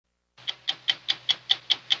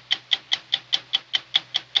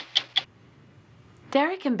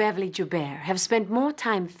Dereck and Beverly Joubert have spent more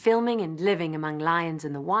time filming and living among lions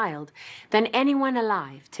in the wild than anyone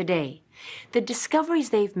alive today. The discoveries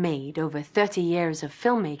they've made over 30 years of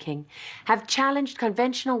filmmaking have challenged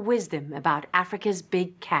conventional wisdom about Africa's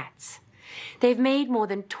big cats. They've made more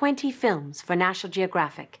than 20 films for National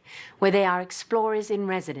Geographic, where they are explorers in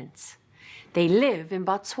residence. They live in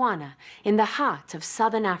Botswana, in the heart of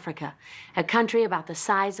southern Africa, a country about the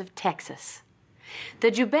size of Texas.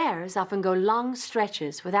 The Jouberts often go long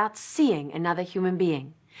stretches without seeing another human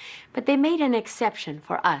being, but they made an exception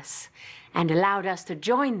for us and allowed us to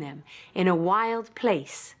join them in a wild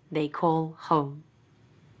place they call home.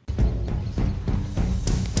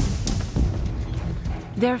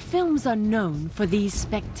 Their films are known for these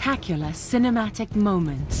spectacular cinematic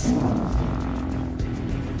moments.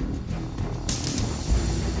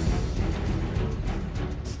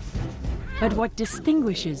 But what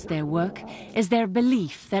distinguishes their work is their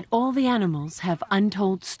belief that all the animals have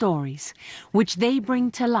untold stories, which they bring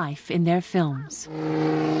to life in their films.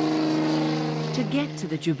 To get to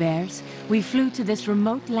the Jouberts, we flew to this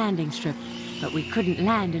remote landing strip, but we couldn't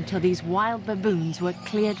land until these wild baboons were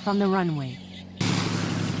cleared from the runway.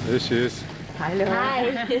 There she is. Hello.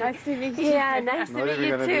 Hi. Nice to meet you. Yeah, nice to meet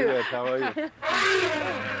you too. How are you?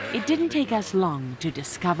 It didn't take us long to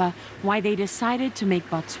discover why they decided to make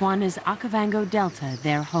Botswana's Okavango Delta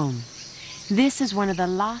their home. This is one of the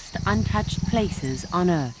last untouched places on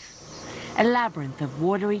Earth, a labyrinth of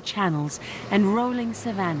watery channels and rolling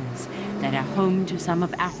savannas that are home to some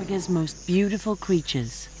of Africa's most beautiful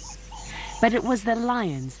creatures. But it was the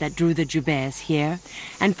lions that drew the Jouberts here,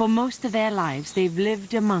 and for most of their lives they've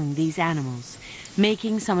lived among these animals,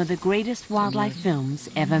 making some of the greatest wildlife films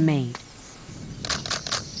ever made.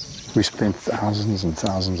 We spent thousands and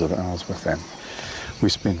thousands of hours with them. We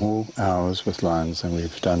spent more hours with lions than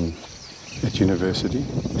we've done at university,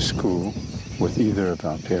 school, with either of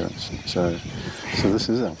our parents. So this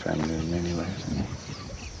is our family in many ways.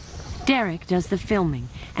 Dereck does the filming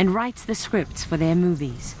and writes the scripts for their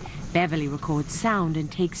movies. Beverly records sound and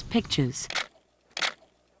takes pictures.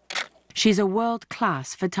 She's a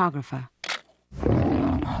world-class photographer.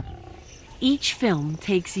 Each film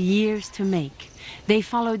takes years to make. They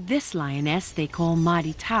followed this lioness they call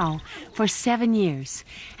Madi Tau for 7 years,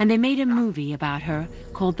 and they made a movie about her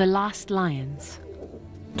called The Last Lions.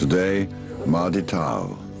 Today, Madi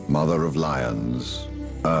Tau, mother of lions,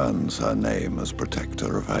 earns her name as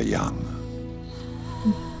protector of her young.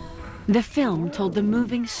 The film told the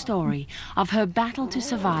moving story of her battle to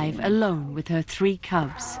survive alone with her 3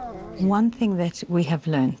 cubs. One thing that we have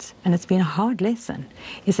learned, and it's been a hard lesson,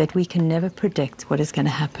 is that we can never predict what is going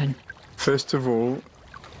to happen. First of all,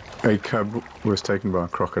 a cub was taken by a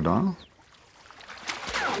crocodile.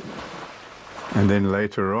 And then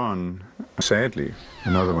later on, sadly,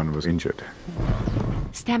 another one was injured.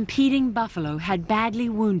 Stampeding buffalo had badly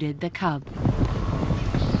wounded the cub.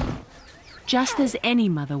 Just as any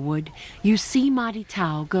mother would, you see Madi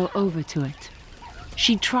Tau go over to it.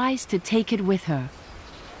 She tries to take it with her,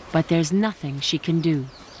 but there's nothing she can do,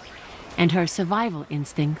 and her survival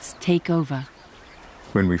instincts take over.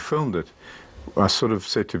 When we filmed it, I sort of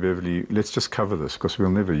said to Beverly, let's just cover this, because we'll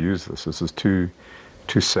never use this. This is too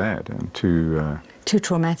sad and too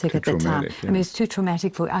traumatic at the time. Yeah. I mean, it's too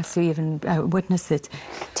traumatic for us to even witness it.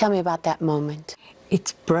 Tell me about that moment.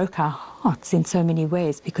 It broke our hearts in so many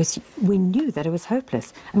ways because we knew that it was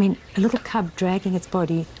hopeless. I mean, a little cub dragging its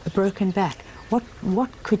body, a broken back.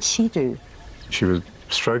 What could she do? She was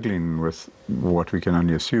struggling with what we can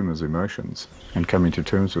only assume as emotions and coming to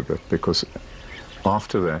terms with it, because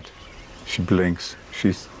after that, she blinks,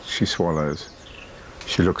 she swallows,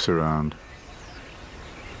 she looks around,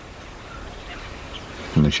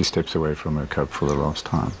 and then she steps away from her cub for the last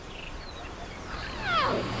time.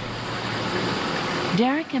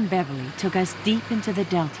 Dereck and Beverly took us deep into the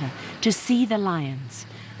Delta to see the lions.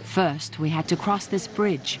 First, we had to cross this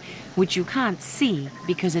bridge, which you can't see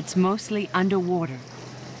because it's mostly underwater.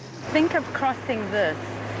 Think of crossing this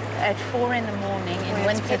at 4 in the morning in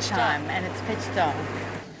winter time, and it's pitch dark.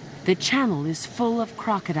 The channel is full of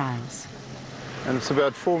crocodiles. And it's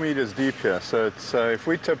about 4 meters deep here, so if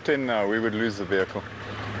we tipped in now, we would lose the vehicle.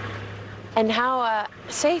 And how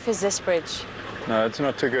safe is this bridge? No, it's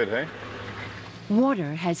not too good, hey?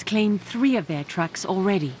 Water has claimed 3 of their trucks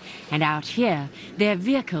already, and out here, their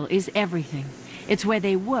vehicle is everything. It's where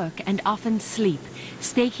they work and often sleep,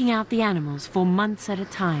 staking out the animals for months at a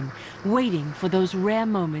time, waiting for those rare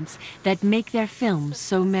moments that make their films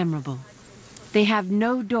so memorable. They have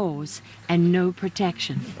no doors and no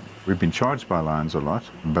protection. We've been charged by lions a lot,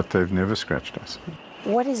 but they've never scratched us.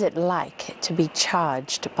 What is it like to be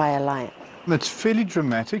charged by a lion? It's fairly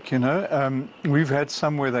dramatic, you know. We've had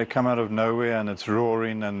some where they come out of nowhere and it's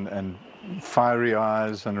roaring and fiery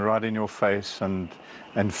eyes and right in your face and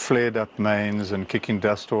flared up manes and kicking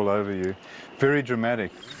dust all over you. Very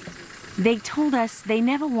dramatic. They told us they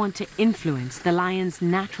never want to influence the lion's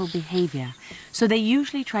natural behavior, so they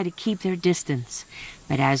usually try to keep their distance.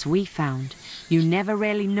 But as we found, you never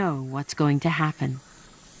really know what's going to happen.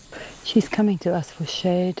 She's coming to us for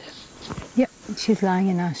shade. Yep, she's lying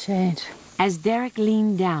in our shade. As Dereck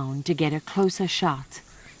leaned down to get a closer shot,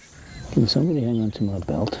 Can somebody hang on to my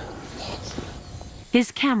belt?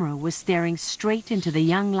 his camera was staring straight into the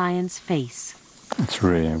young lion's face. It's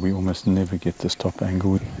rare. We almost never get this top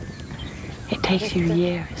angle. It takes you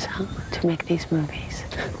years, huh, to make these movies.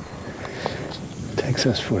 It takes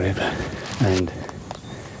us forever. And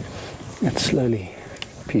it's slowly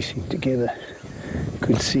piecing together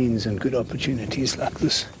good scenes and good opportunities like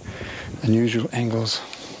this. Unusual angles.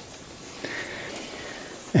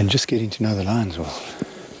 And just getting to know the lions well.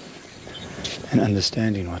 And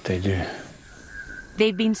understanding what they do.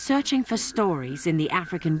 They've been searching for stories in the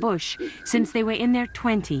African bush since they were in their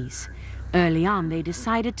 20s. Early on, they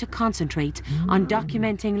decided to concentrate on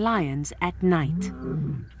documenting lions at night.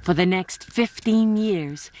 For the next 15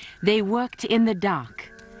 years, they worked in the dark.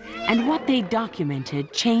 And what they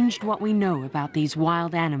documented changed what we know about these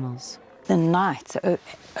wild animals. The night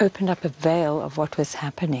opened up a veil of what was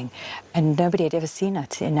happening, and nobody had ever seen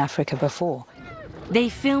it in Africa before. They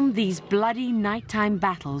filmed these bloody nighttime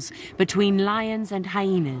battles between lions and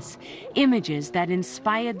hyenas, images that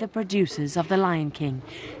inspired the producers of The Lion King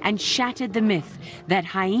and shattered the myth that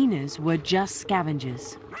hyenas were just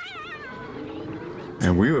scavengers.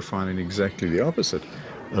 And we were finding exactly the opposite.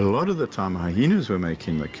 A lot of the time, hyenas were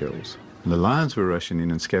making the kills. The lions were rushing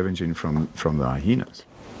in and scavenging from the hyenas.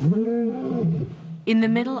 In the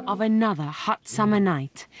middle of another hot summer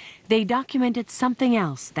night, they documented something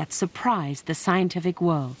else that surprised the scientific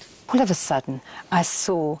world. All of a sudden, I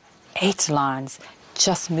saw 8 lions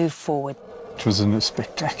just move forward. It was a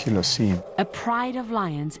spectacular scene. A pride of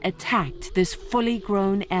lions attacked this fully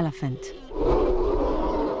grown elephant.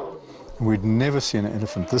 We'd never seen an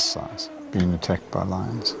elephant this size being attacked by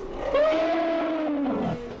lions.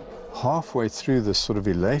 Halfway through this sort of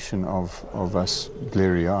elation of us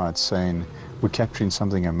bleary-eyed saying, we're capturing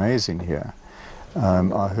something amazing here,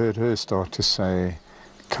 I heard her start to say,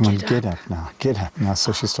 come on, get up now.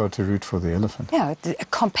 So she started to root for the elephant. Yeah,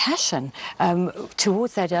 compassion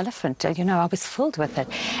towards that elephant. You know, I was filled with it,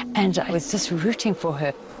 and I was just rooting for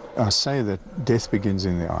her. I say that death begins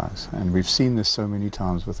in the eyes, and we've seen this so many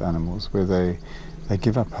times with animals where they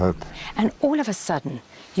give up hope. And all of a sudden,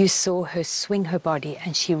 you saw her swing her body,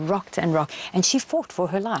 and she rocked and rocked, and she fought for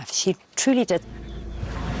her life. She truly did.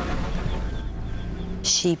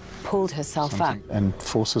 She pulled herself up. And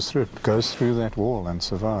forces through it, goes through that wall and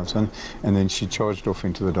survives. And then she charged off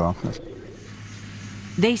into the darkness.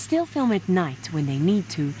 They still film at night when they need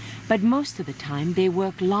to, but most of the time they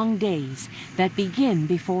work long days that begin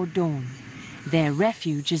before dawn. Their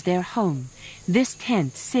refuge is their home, this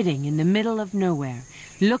tent sitting in the middle of nowhere,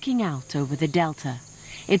 looking out over the delta.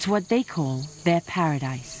 It's what they call their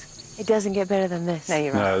paradise. It doesn't get better than this. No,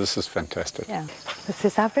 you're right. No, this is fantastic. Yeah. This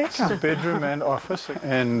is our bedroom. It's a bedroom and office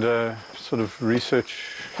and sort of research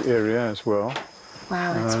area as well.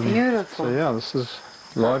 Wow, it's beautiful. So yeah, this is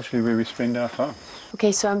largely where we spend our time.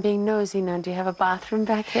 Okay, so I'm being nosy now. Do you have a bathroom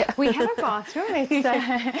back here? We have a bathroom.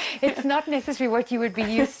 It's not necessarily what you would be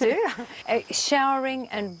used to. Showering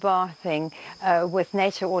and bathing with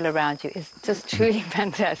nature all around you is just truly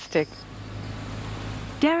fantastic.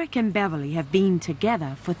 Dereck and Beverly have been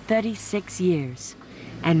together for 36 years.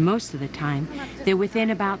 And most of the time, they're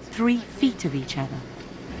within about 3 feet of each other.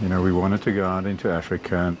 You know, we wanted to go out into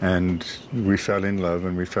Africa, and we fell in love,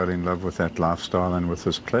 and we fell in love with that lifestyle and with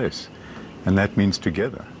this place. And that means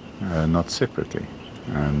together, not separately.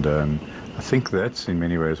 And I think that's in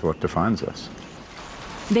many ways what defines us.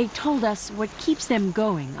 They told us what keeps them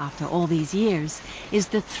going after all these years is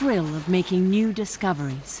the thrill of making new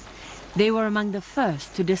discoveries. They were among the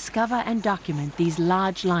first to discover and document these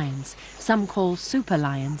large lions, some call super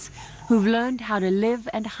lions, who've learned how to live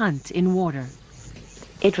and hunt in water.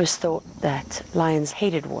 It was thought that lions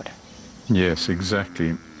hated water. Yes,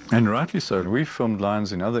 exactly. And rightly so. We filmed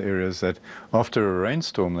lions in other areas that after a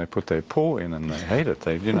rainstorm they put their paw in and they hate it.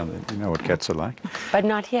 You know what cats are like. But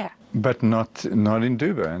not here. But not in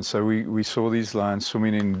Joubert. And so we saw these lions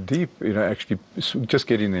swimming in deep, actually just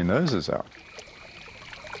getting their noses out.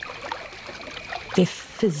 Their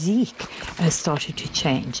physique started to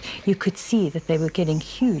change. You could see that they were getting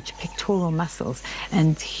huge pectoral muscles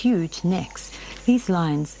and huge necks. These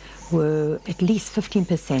lions were at least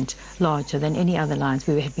 15% larger than any other lions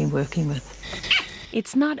we had been working with.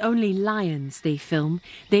 It's not only lions they film.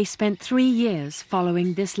 They spent 3 years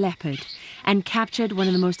following this leopard and captured one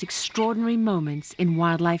of the most extraordinary moments in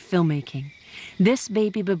wildlife filmmaking. This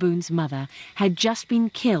baby baboon's mother had just been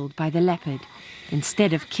killed by the leopard.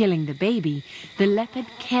 Instead of killing the baby, the leopard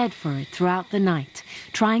cared for it throughout the night,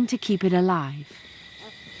 trying to keep it alive.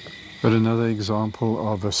 But another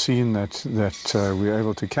example of a scene that we were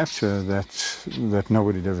able to capture that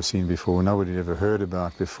nobody had ever seen before, nobody had ever heard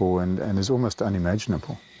about before, and is almost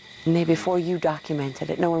unimaginable. And before you documented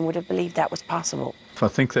it, no one would have believed that was possible. I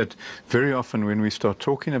think that very often when we start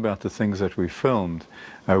talking about the things that we filmed,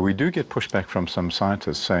 we do get pushback from some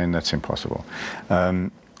scientists saying that's impossible.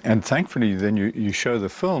 And thankfully then you show the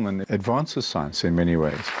film and it advances science in many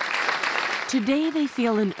ways. Today they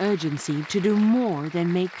feel an urgency to do more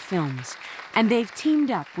than make films, and they've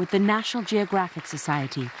teamed up with the National Geographic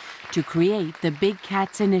Society to create the Big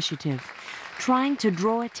Cats Initiative, trying to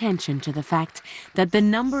draw attention to the fact that the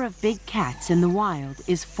number of big cats in the wild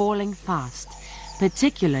is falling fast,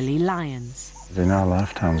 particularly lions. In our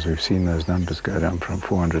lifetimes we've seen those numbers go down from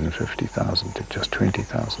 450,000 to just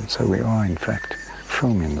 20,000, so we are in fact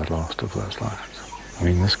filming the last of those lions. I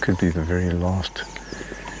mean, this could be the very last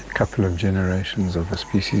couple of generations of a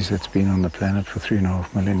species that's been on the planet for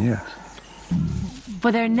 3.5 million years.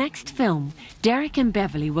 For their next film, Dereck and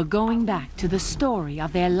Beverly were going back to the story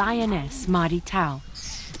of their lioness, Mardi Tau,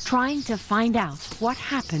 trying to find out what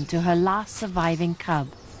happened to her last surviving cub.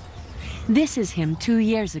 This is him 2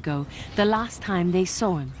 years ago, the last time they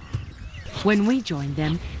saw him. When we joined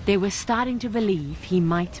them, they were starting to believe he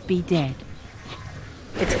might be dead.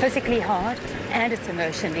 It's physically hard and it's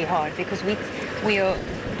emotionally hard because we are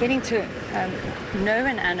getting to know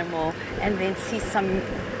an animal and then see some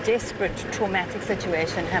desperate traumatic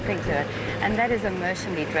situation happening to it, and that is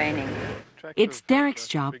emotionally draining. It's Dereck's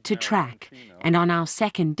job to track, and on our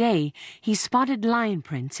second day, he spotted lion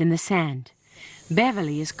prints in the sand.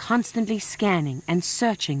 Beverly is constantly scanning and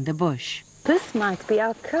searching the bush. This might be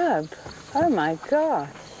our cub. Oh my gosh.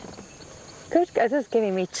 Good, this is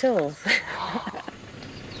giving me chills.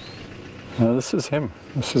 No, this is him.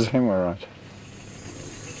 This is him, all right.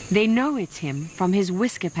 They know it's him from his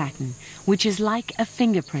whisker pattern, which is like a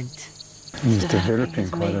fingerprint. He's developing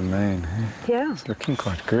quite a mane. Yeah. He's looking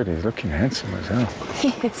quite good. He's looking handsome as well. He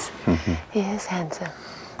is. He is handsome.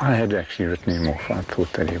 I had actually written him off. I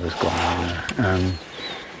thought that he was gone.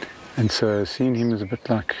 And so seeing him is a bit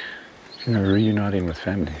like, reuniting with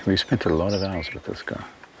family. We spent a lot of hours with this guy.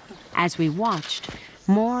 As we watched,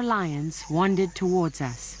 more lions wandered towards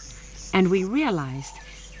us, and we realized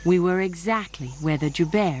we were exactly where the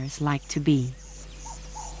Jouberts like to be.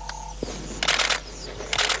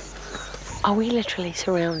 Are we literally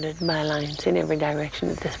surrounded by lions in every direction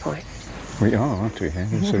at this point? We are, aren't we?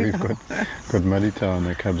 So we've got Mardi Tau and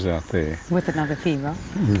the cubs out there. With another female.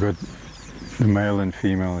 We've got the male and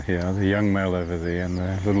female here, the young male over there, and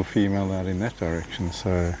the little female out in that direction.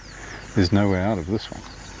 So there's no way out of this one.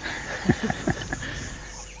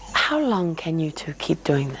 How long can you two keep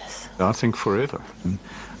doing this? I think forever. And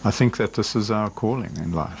I think that this is our calling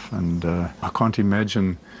in life, and I can't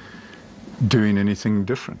imagine doing anything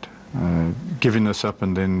different. Giving this up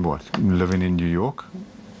and then what? Living in New York?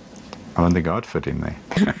 I don't think I'd fit in there.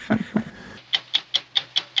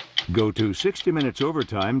 Go to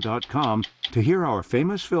 60minutesovertime.com to hear our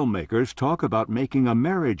famous filmmakers talk about making a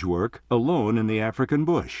marriage work alone in the African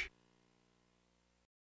bush.